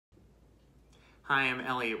Hi, I'm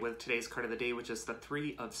Elliot with today's card of the day, which is the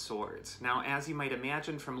Three of Swords. Now, as you might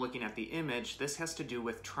imagine from looking at the image, this has to do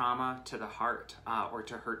with trauma to the heart or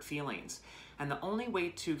to hurt feelings. And the only way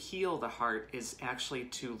to heal the heart is actually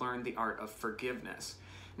to learn the art of forgiveness.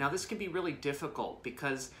 Now, this can be really difficult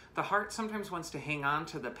because the heart sometimes wants to hang on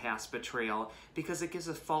to the past betrayal because it gives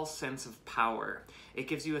a false sense of power. It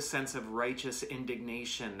gives you a sense of righteous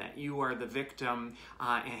indignation that you are the victim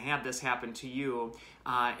and had this happen to you,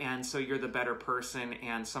 and so you're the better person,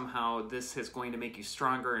 and somehow this is going to make you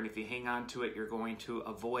stronger, and if you hang on to it, you're going to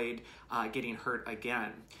avoid getting hurt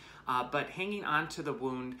again. But hanging on to the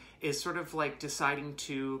wound is sort of like deciding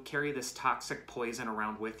to carry this toxic poison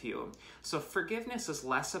around with you. So forgiveness is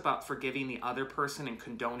less about forgiving the other person and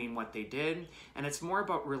condoning what they did, and it's more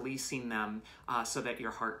about releasing them so that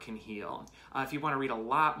your heart can heal. If you want to read a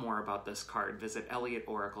lot more about this card, visit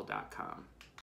elliotoracle.com.